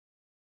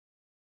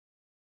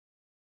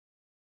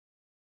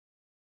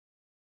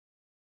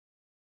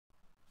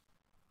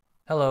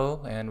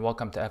Hello and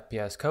welcome to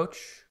FPS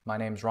Coach. My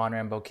name is Ron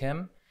Rambo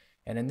Kim,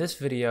 and in this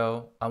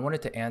video, I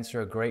wanted to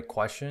answer a great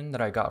question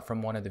that I got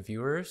from one of the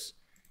viewers,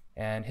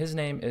 and his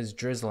name is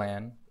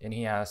Drizzlan, and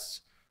he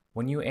asks,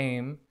 when you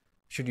aim,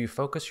 should you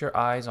focus your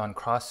eyes on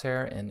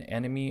Crosshair and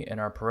enemy in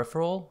our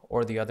peripheral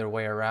or the other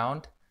way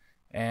around?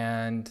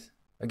 And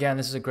again,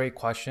 this is a great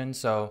question,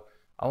 so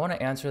I want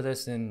to answer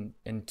this in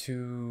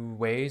two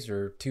ways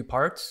or two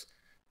parts.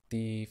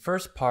 The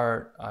first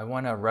part, I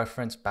want to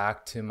reference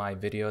back to my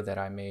video that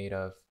I made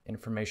of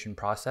information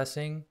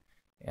processing.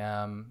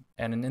 And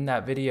in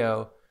that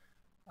video,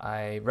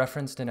 I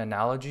referenced an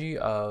analogy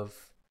of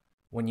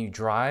when you're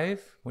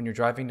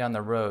driving down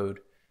the road,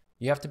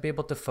 you have to be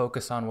able to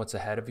focus on what's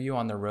ahead of you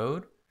on the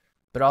road,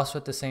 but also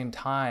at the same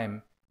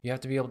time, you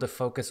have to be able to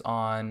focus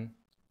on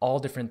all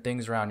different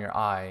things around your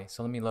eye.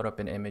 So let me load up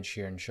an image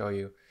here and show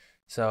you.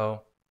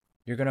 So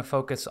you're going to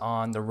focus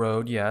on the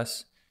road,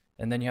 yes.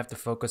 And then you have to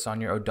focus on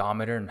your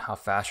odometer and how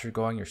fast you're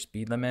going, your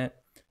speed limit.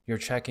 You're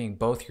checking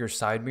both your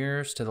side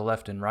mirrors to the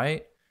left and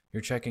right.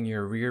 You're checking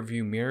your rear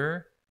view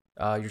mirror.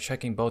 You're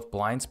checking both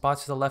blind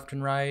spots to the left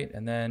and right.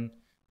 And then,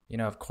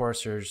 of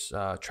course, there's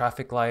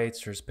traffic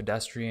lights, there's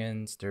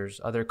pedestrians,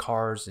 there's other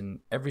cars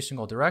in every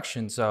single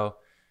direction. So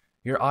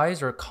your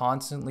eyes are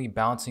constantly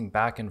bouncing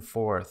back and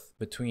forth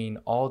between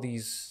all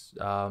these,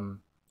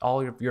 all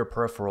of your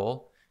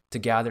peripheral to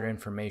gather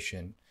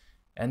information.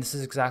 And this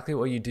is exactly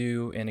what you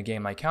do in a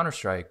game like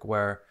Counter-Strike,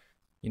 where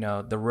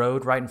the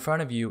road right in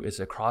front of you is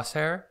a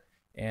crosshair,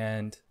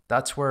 and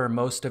that's where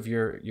most of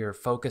your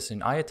focus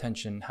and eye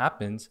attention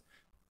happens.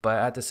 But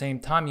at the same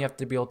time, you have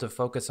to be able to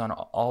focus on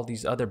all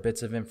these other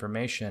bits of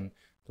information,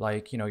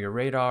 like your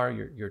radar,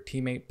 your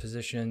teammate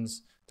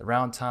positions, the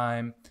round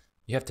time.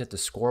 You have to hit the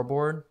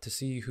scoreboard to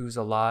see who's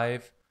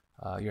alive,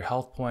 your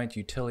health points,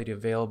 utility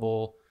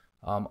available,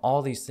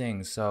 all these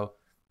things. So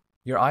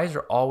your eyes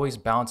are always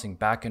bouncing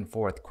back and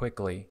forth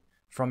quickly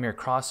from your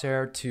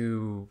crosshair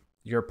to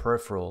your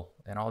peripheral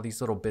and all these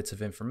little bits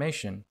of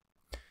information.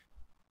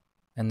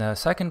 And the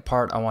second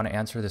part I want to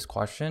answer this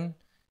question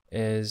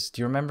is,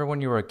 do you remember when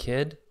you were a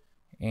kid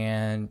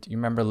and you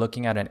remember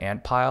looking at an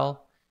ant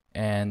pile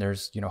and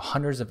there's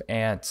hundreds of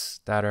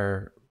ants that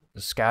are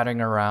scattering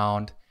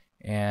around,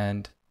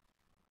 and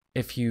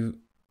if you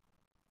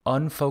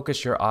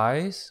unfocus your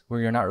eyes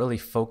where you're not really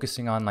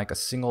focusing on like a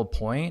single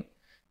point,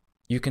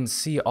 you can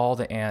see all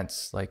the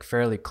ants like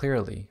fairly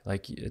clearly,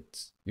 like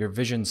your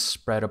vision's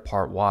spread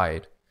apart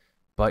wide,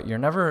 but you're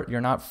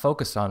not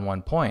focused on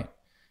one point.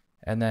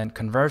 And then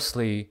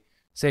conversely,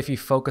 say if you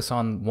focus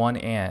on one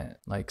ant,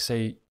 like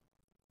say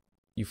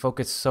you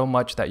focus so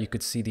much that you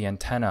could see the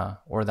antenna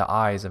or the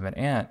eyes of an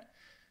ant,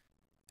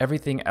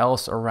 everything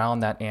else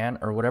around that ant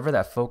or whatever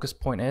that focus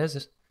point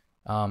is,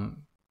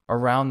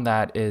 around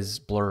that is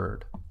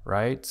blurred,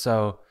 right?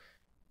 So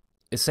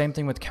the same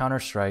thing with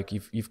Counter-Strike.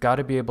 You've got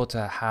to be able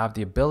to have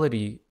the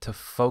ability to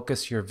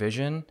focus your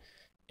vision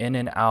in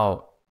and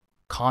out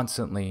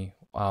constantly,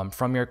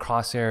 from your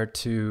crosshair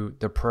to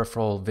the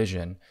peripheral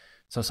vision.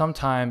 So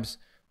sometimes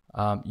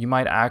you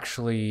might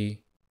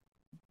actually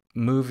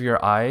move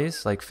your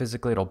eyes, like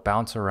physically it'll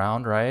bounce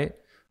around, right?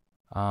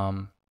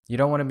 You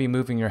don't want to be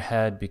moving your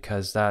head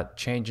because that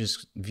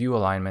changes view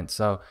alignment.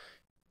 So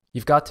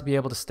you've got to be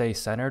able to stay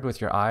centered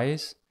with your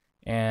eyes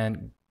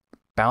and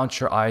bounce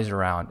your eyes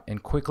around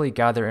and quickly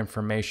gather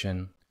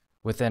information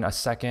within a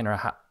second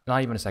or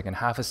not even a second,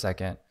 half a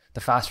second.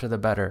 The faster the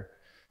better.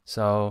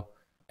 So,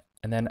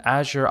 and then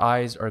as your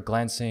eyes are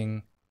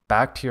glancing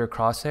back to your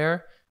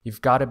crosshair,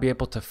 you've got to be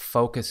able to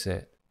focus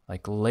it,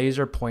 like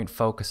laser point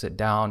focus it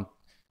down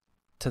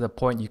to the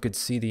point you could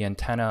see the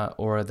antenna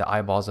or the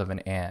eyeballs of an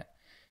ant.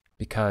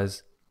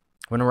 Because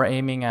when we're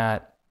aiming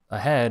at a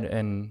head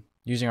and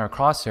using our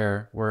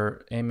crosshair,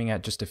 we're aiming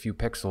at just a few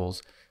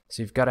pixels.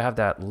 So you've got to have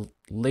that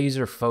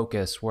laser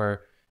focus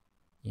where,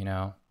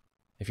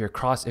 if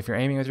you're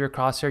aiming with your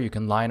crosshair, you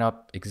can line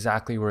up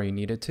exactly where you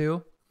need it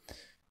to.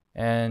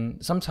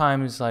 And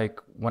sometimes, like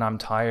when I'm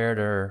tired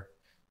or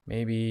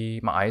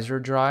maybe my eyes are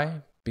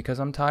dry because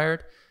I'm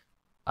tired,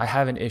 I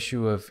have an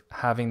issue of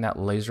having that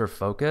laser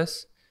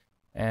focus.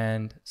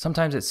 And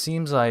sometimes it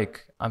seems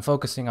like I'm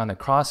focusing on the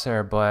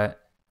crosshair,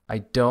 but I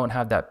don't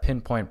have that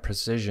pinpoint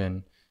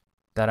precision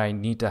that I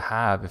need to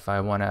have if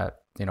I want to,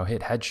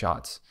 hit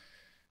headshots.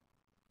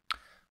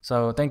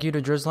 So thank you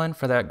to Drizzlan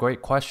for that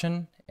great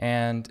question.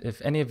 And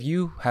if any of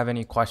you have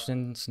any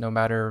questions, no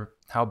matter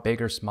how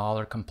big or small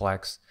or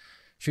complex,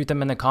 shoot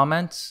them in the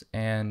comments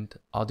and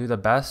I'll do the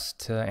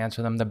best to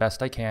answer them the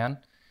best I can.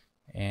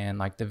 And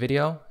like the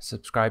video,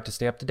 subscribe to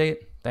stay up to date.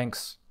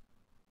 Thanks.